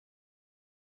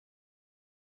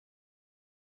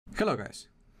Hello guys,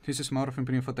 this is Mauro from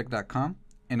infotech.com,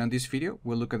 and on this video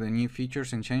we'll look at the new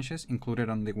features and changes included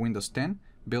on the Windows 10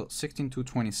 build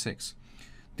 16.2.26.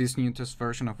 This new test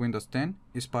version of Windows 10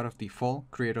 is part of the Fall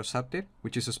Creators Update,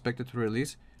 which is expected to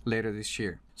release later this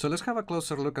year. So let's have a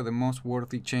closer look at the most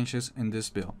worthy changes in this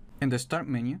build. In the Start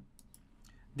menu,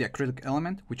 the acrylic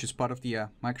element, which is part of the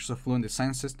Microsoft Fluent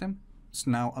Design System, is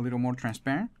now a little more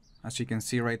transparent, as you can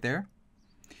see right there.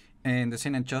 And the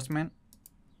same adjustment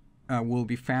will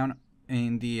be found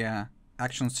in the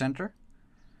Action Center.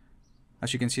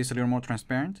 As you can see, it's a little more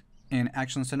transparent. And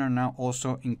Action Center now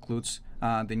also includes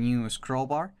the new scroll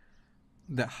bar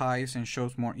that hides and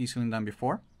shows more easily than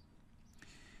before.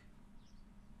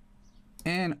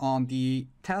 And on the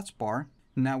taskbar,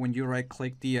 now when you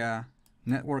right-click the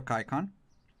network icon,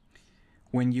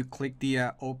 when you click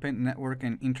the Open Network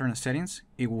and Internet Settings,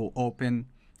 it will open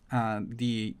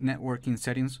the networking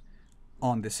settings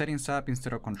on the Settings app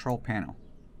instead of Control Panel,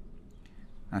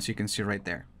 as you can see right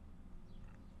there.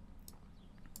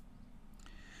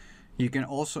 You can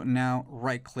also now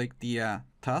right-click the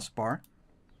taskbar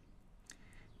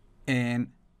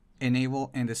and enable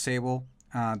and disable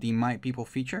the My People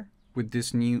feature with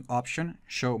this new option,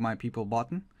 Show My People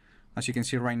button. As you can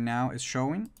see right now, it's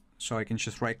showing, so I can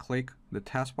just right-click the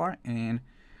taskbar and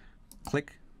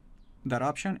click that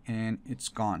option and it's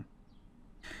gone.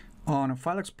 On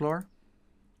File Explorer,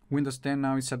 Windows 10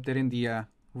 now is updating the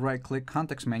right-click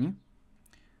context menu,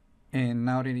 and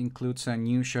now it includes a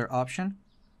new share option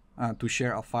to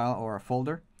share a file or a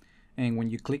folder, and when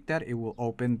you click that, it will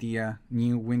open the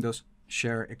new Windows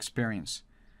Share Experience,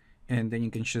 and then you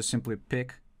can just simply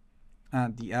pick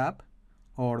the app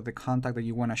or the contact that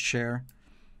you want to share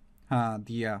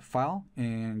the file,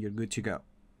 and you're good to go.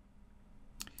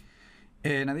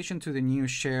 In addition to the new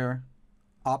share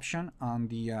option on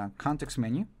the context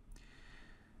menu,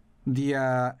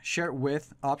 the share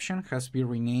with option has been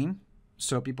renamed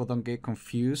so people don't get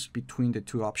confused between the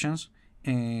two options,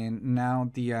 and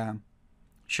now the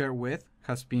share with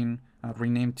has been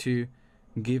renamed to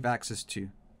give access to,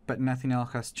 but nothing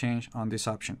else has changed on this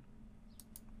option.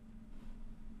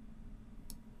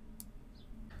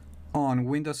 On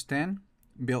Windows 10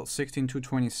 build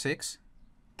 16.2.26,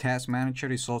 Task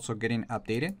Manager is also getting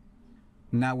updated.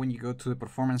 Now when you go to the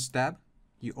Performance tab,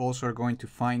 you also are going to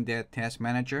find that Task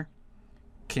Manager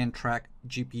can track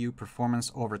GPU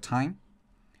performance over time.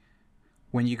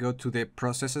 When you go to the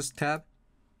Processes tab,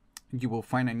 you will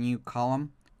find a new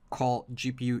column called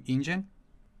GPU Engine,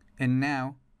 and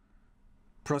now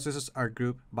processes are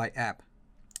grouped by app.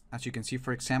 As you can see,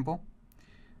 for example,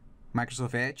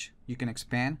 Microsoft Edge, you can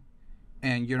expand,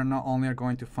 and you're not only are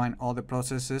going to find all the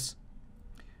processes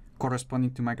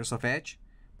corresponding to Microsoft Edge,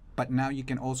 but now you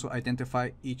can also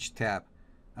identify each tab.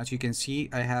 As you can see,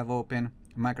 I have open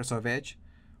Microsoft Edge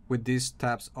with these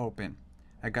tabs open.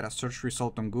 I got a search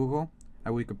result on Google, a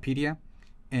Wikipedia,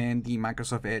 and the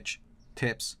Microsoft Edge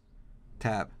tips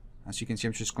tab. As you can see,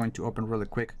 I'm just going to open really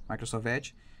quick Microsoft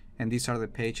Edge, and these are the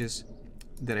pages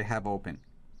that I have open.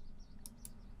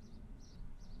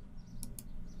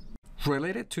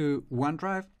 Related to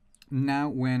OneDrive, now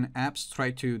when apps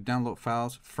try to download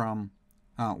files from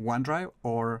OneDrive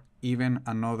or even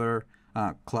another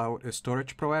cloud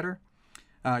storage provider,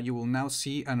 you will now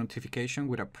see a notification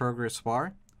with a progress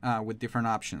bar with different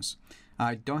options.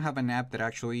 I don't have an app that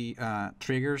actually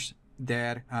triggers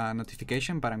that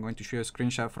notification, but I'm going to show you a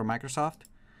screenshot from Microsoft,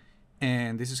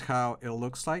 and this is how it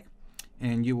looks like.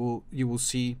 And you will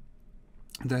see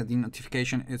that the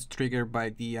notification is triggered by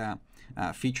the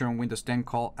feature on Windows 10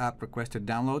 called App Requested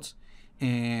Downloads,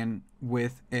 and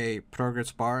with a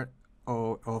progress bar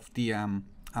of the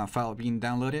file being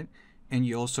downloaded, and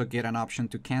you also get an option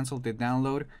to cancel the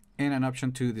download and an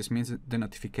option to dismiss the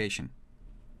notification.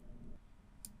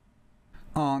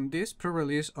 On this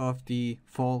pre-release of the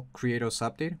Fall Creators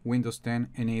Update, Windows 10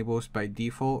 enables by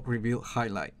default Reveal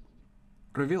Highlight.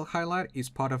 Reveal Highlight is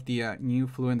part of the new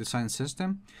Fluent Design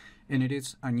System, and it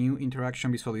is a new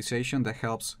interaction visualization that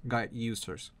helps guide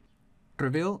users.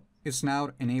 Reveal is now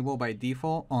enabled by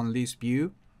default on List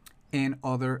View and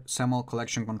other SAML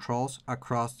collection controls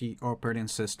across the operating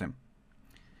system.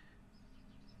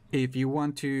 If you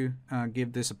want to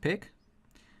give this a pick,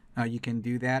 you can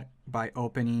do that by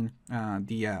opening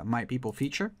the My People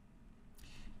feature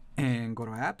and go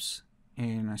to Apps.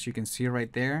 And as you can see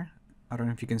right there, I don't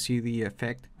know if you can see the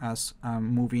effect as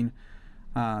I'm moving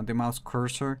the mouse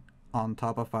cursor on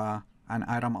top of an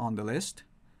item on the list.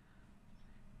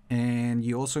 And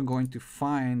you're also going to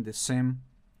find the same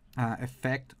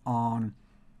effect on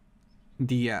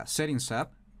the Settings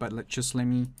app, but let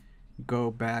me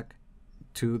go back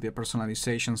to the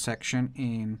personalization section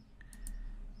and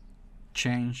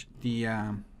change the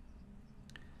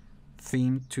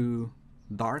theme to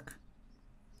dark.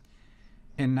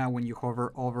 And now when you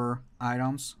hover over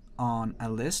items on a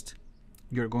list,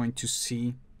 you're going to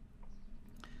see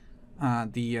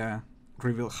the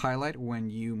reveal highlight when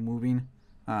you moving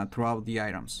throughout the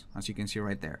items, as you can see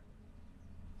right there.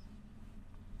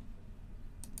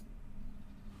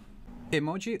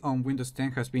 Emoji on Windows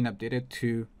 10 has been updated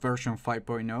to version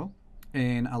 5.0,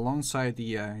 and alongside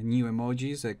the new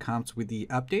emojis that comes with the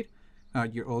update,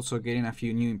 you're also getting a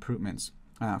few new improvements.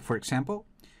 For example,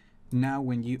 now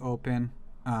when you open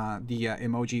the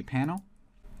emoji panel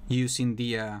using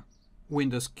the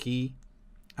Windows key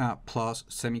plus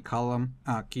semicolon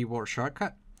keyboard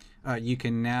shortcut, you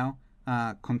can now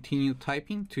continue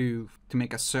typing to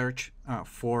make a search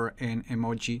for an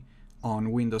emoji on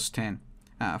Windows 10.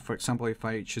 For example, if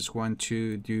I just want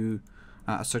to do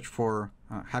a search for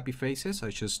happy faces, I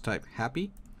just type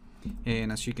happy,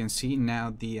 and as you can see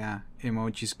now the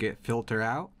emojis get filtered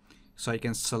out, so I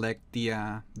can select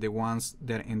the ones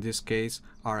that in this case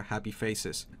are happy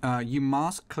faces. You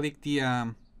must click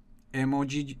the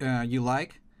emoji you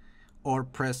like or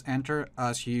press enter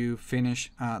as you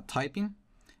finish typing.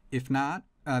 If not,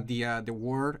 the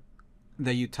word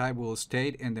that you type will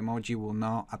stay and the emoji will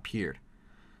not appear.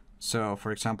 So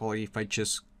for example, if I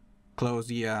just close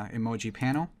the emoji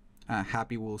panel,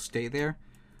 happy will stay there.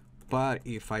 But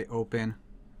if I open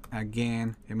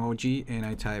again emoji and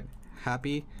I type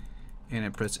happy and I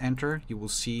press enter, you will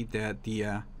see that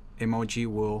the emoji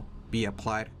will be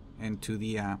applied into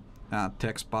the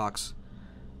text box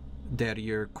that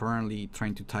you're currently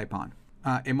trying to type on.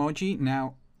 Emoji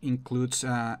now includes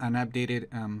an updated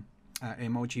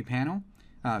emoji panel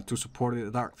to support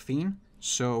the dark theme.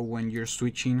 So when you're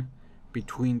switching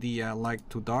between the light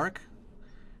to dark,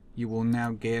 you will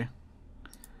now get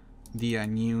the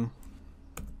new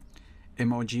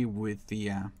emoji with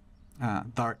the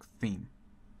dark theme.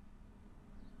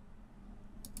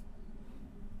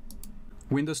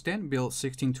 Windows 10 build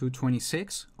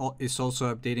 16.2.26 is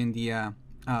also updating the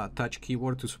touch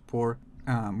keyboard to support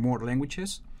more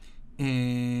languages,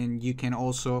 and you can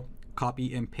also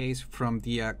copy and paste from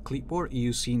the clipboard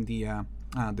using the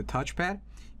touchpad,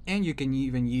 and you can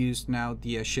even use now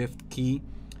the shift key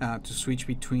to switch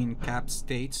between cap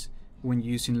states when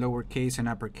using lowercase and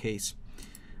uppercase.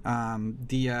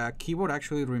 The keyboard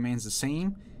actually remains the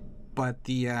same, but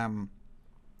the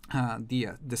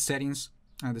settings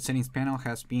panel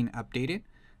has been updated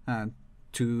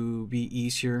to be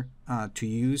easier to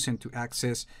use and to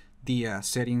access the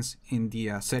settings in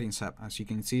the settings app. As you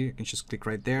can see, you can just click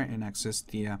right there and access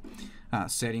the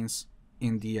settings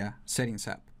in the settings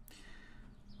app.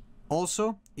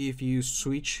 Also, if you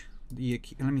switch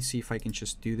let me see if I can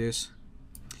just do this.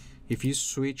 If you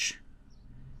switch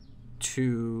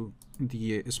to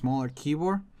the smaller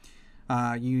keyboard,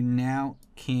 you now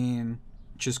can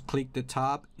just click the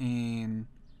top and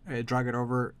drag it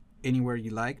over anywhere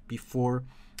you like. Before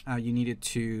you needed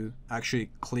to actually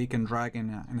click and drag in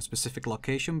a specific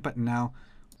location, but now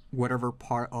whatever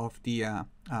part of the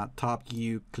top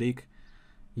you click,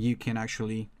 you can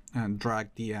actually drag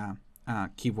the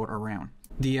keyboard around.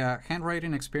 The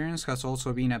handwriting experience has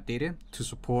also been updated to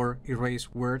support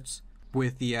erase words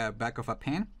with the back of a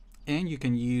pen, and you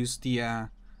can use the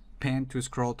pen to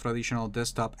scroll traditional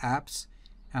desktop apps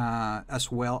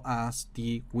as well as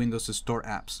the Windows Store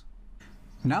apps.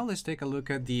 Now let's take a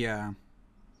look at the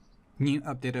new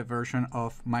updated version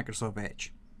of Microsoft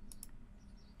Edge.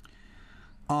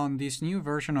 On this new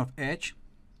version of Edge,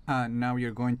 now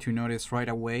you're going to notice right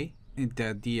away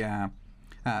that the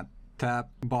tab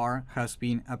bar has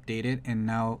been updated and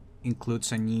now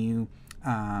includes a new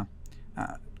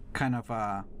kind of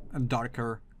a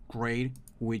darker gray,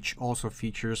 which also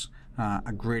features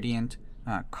a gradient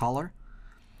color.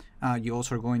 You're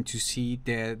also going to see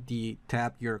that the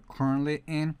tab you're currently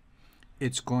in,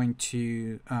 it's going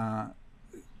to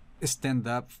stand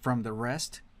up from the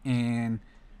rest, and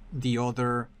the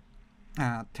other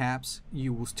tabs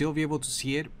you will still be able to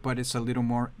see it, but it's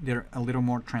they're a little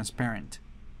more transparent.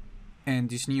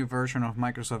 And this new version of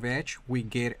Microsoft Edge, we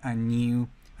get a new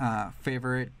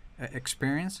favorite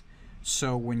experience.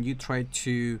 So when you try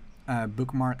to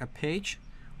bookmark a page,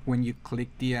 when you click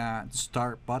the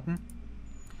start button,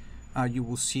 you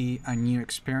will see a new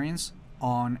experience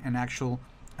on an actual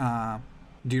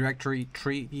directory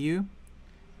tree view,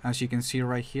 as you can see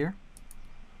right here.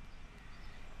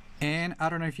 And I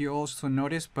don't know if you also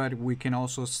noticed, but we can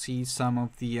also see some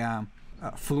of the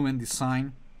Fluent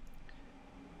Design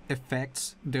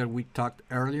effects that we talked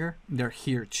earlier. They're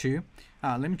here too.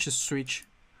 Let me just switch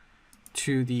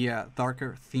to the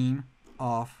darker theme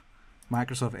of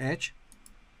Microsoft Edge.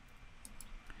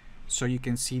 so you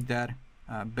can see that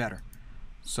better.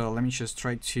 So let me just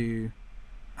try to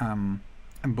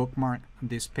bookmark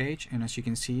this page, and as you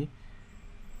can see,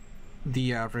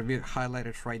 the review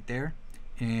highlighted right there,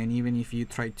 and even if you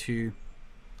try to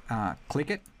click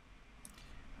it,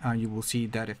 you will see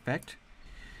that effect.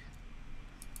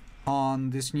 On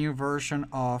this new version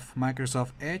of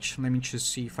Microsoft Edge, let me just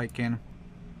see if I can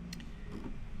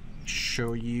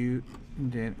show you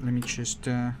that. Let me just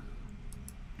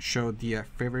show the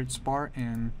favorites bar,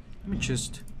 and let me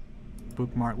just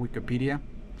bookmark Wikipedia,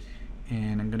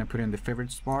 and I'm gonna put in the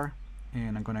favorites bar,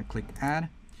 and I'm gonna click add,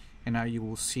 and now you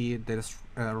will see that it's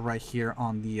right here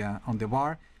on the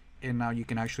bar, and now you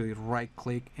can actually right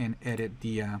click and edit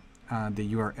the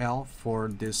URL for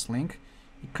this link.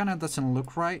 It kind of doesn't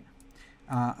look right.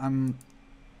 And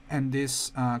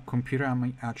this computer,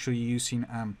 I'm actually using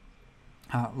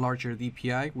larger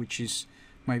DPI, which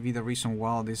might be the reason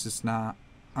why this is not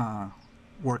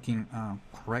working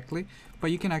correctly.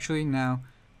 But you can actually now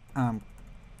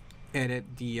edit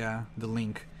the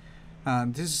link.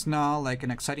 This is not like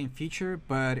an exciting feature,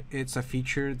 but it's a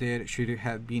feature that should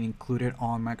have been included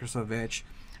on Microsoft Edge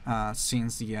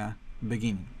since the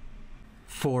beginning.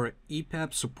 For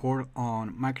EPUB support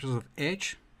on Microsoft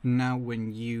Edge, now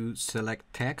when you select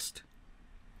text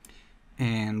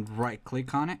and right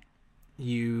click on it,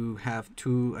 you have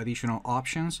two additional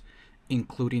options,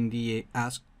 including the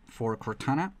ask for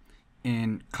Cortana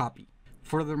and copy.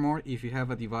 Furthermore, if you have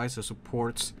a device that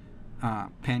supports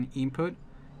pen input,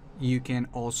 you can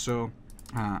also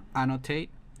annotate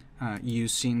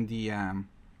using the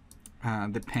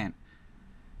pen.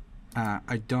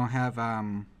 I don't have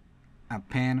a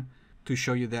pen to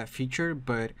show you that feature,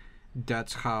 but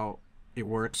that's how it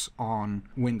works on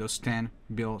Windows 10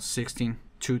 build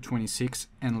 16.2.26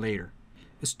 and later.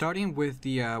 Starting with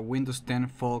the Windows 10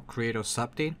 Fall Creators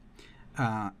Update,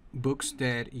 books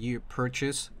that you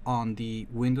purchase on the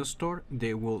Windows Store,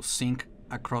 they will sync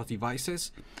across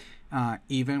devices,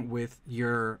 even with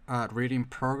your reading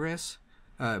progress,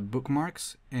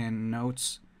 bookmarks, and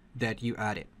notes that you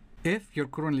added. If you're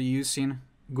currently using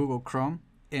Google Chrome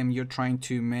and you're trying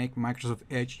to make Microsoft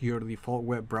Edge your default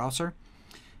web browser,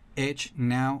 Edge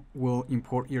now will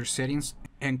import your settings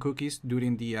and cookies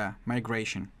during the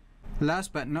migration.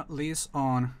 Last but not least,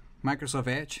 on Microsoft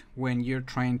Edge, when you're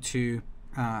trying to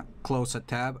close a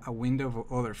tab, a window,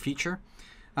 or other feature,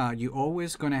 you're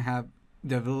always going to have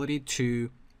the ability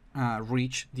to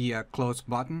reach the close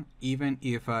button, even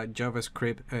if a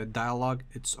JavaScript dialog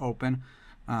is open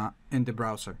in the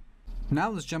browser.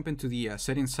 Now let's jump into the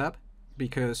settings tab,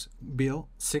 because build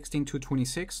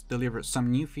 16.2.26 delivers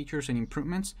some new features and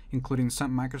improvements, including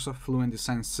some Microsoft Fluent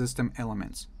Design System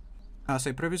elements. As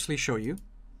I previously showed you,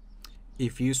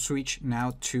 if you switch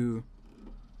now to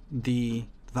the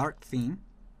dark theme,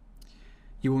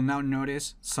 you will now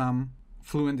notice some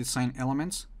Fluent Design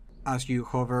elements as you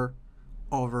hover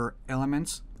over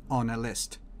elements on a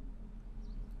list.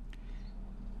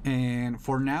 And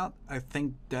for now, I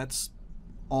think that's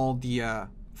all the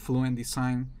Fluent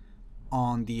Design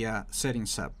on the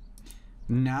settings tab.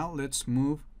 Now let's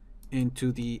move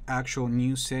into the actual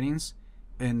new settings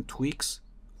and tweaks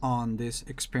on this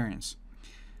experience.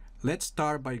 Let's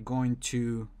start by going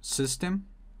to System.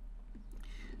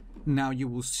 Now you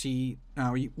will see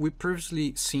we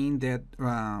previously seen that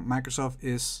Microsoft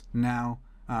is now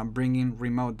bringing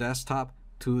remote desktop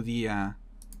to the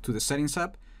settings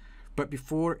tab, but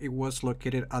before it was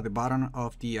located at the bottom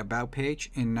of the about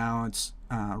page, and now it's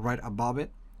right above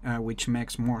it, which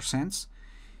makes more sense.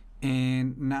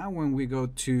 And now when we go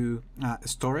to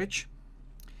storage,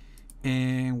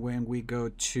 and when we go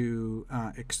to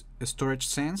storage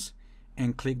sense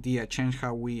and click the change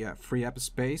how we free up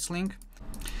space link,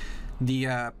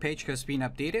 the page has been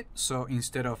updated. So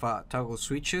instead of toggle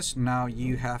switches, now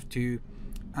you have to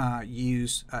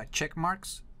use check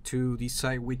marks to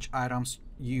decide which items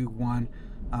you want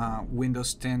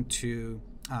Windows 10 to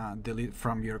delete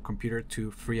from your computer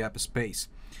to free up space.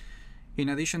 In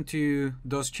addition to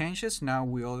those changes, now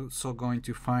we're also going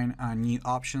to find new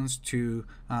options to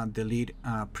delete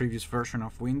a previous version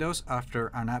of Windows after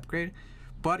an upgrade,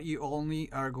 but you only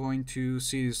are going to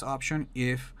see this option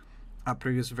if a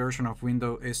previous version of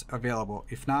Windows is available.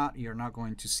 If not, you're not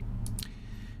going to see.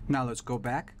 Now let's go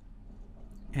back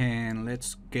and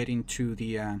let's get into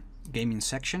the gaming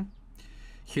section.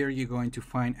 Here you're going to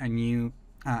find a new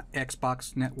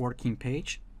Xbox networking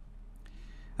page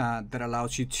that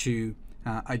allows you to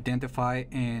identify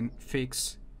and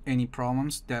fix any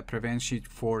problems that prevents you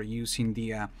for using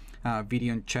the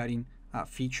video and chatting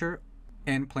feature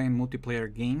and playing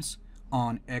multiplayer games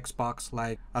on Xbox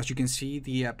Live. As you can see,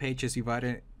 the page is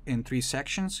divided in 3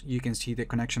 sections. You can see the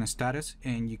connection status,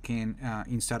 and you can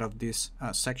instead of this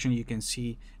section, you can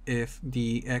see if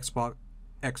the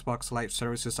Xbox Live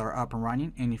services are up and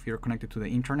running and if you're connected to the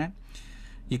internet.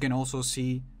 You can also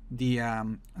see the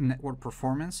network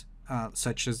performance,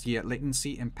 such as the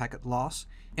latency and packet loss.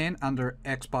 And under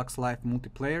Xbox Live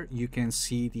Multiplayer, you can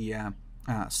see the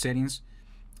settings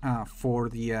for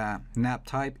the NAP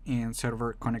type and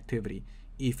server connectivity.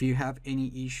 If you have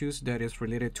any issues that is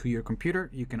related to your computer,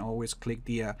 you can always click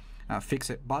the fix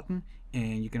it button,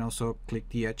 and you can also click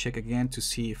the check again to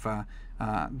see if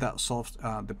that solves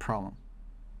the problem.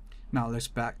 Now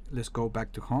let's go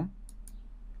back to home.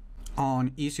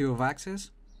 On ease of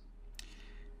access,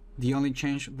 the only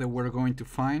change that we're going to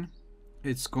find,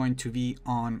 it's going to be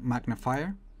on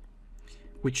Magnifier,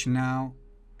 which now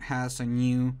has a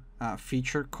new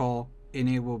feature called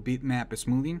enable bitmap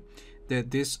smoothing,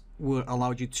 that this will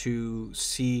allow you to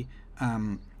see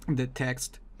the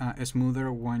text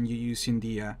smoother when you're using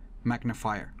the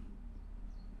magnifier.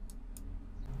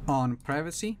 On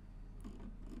privacy,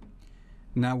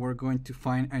 now we're going to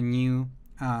find a new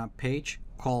page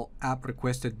called app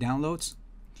requested downloads,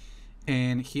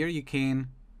 and here you can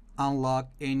unlock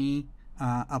any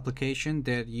application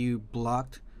that you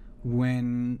blocked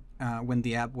when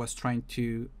the app was trying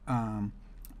to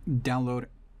download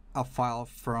a file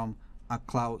from a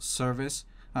cloud service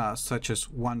such as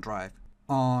OneDrive.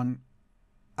 On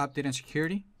update and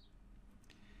security,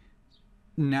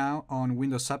 now on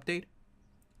Windows Update,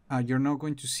 you're not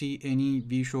going to see any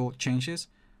visual changes,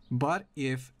 but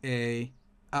if a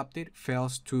update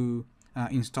fails to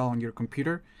install on your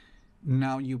computer,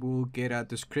 now you will get a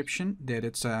description that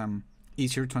it's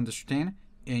easier to understand,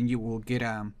 and you will get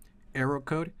a error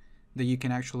code that you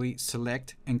can actually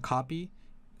select and copy,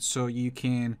 so you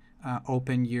can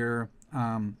open your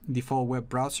default web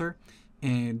browser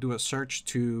and do a search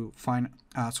to find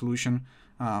a solution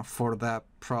for that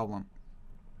problem.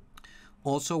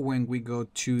 Also, when we go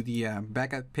to the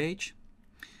backup page,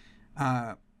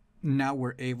 now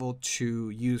we're able to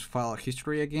use file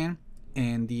history again.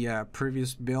 In the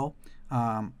previous build,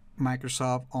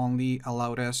 Microsoft only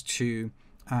allowed us to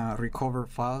recover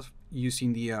files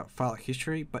using the file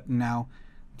history, but now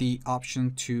the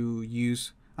option to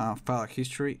use file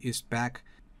history is back.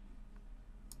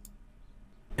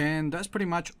 And that's pretty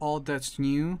much all that's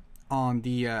new on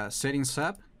the settings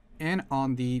app and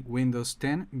on the Windows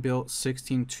 10 build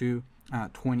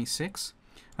 16.2.26.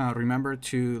 Remember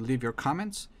to leave your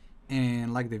comments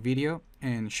and like the video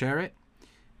and share it,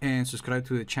 and subscribe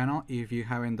to the channel if you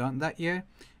haven't done that yet.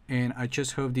 And I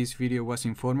just hope this video was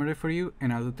informative for you,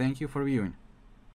 and I do thank you for viewing.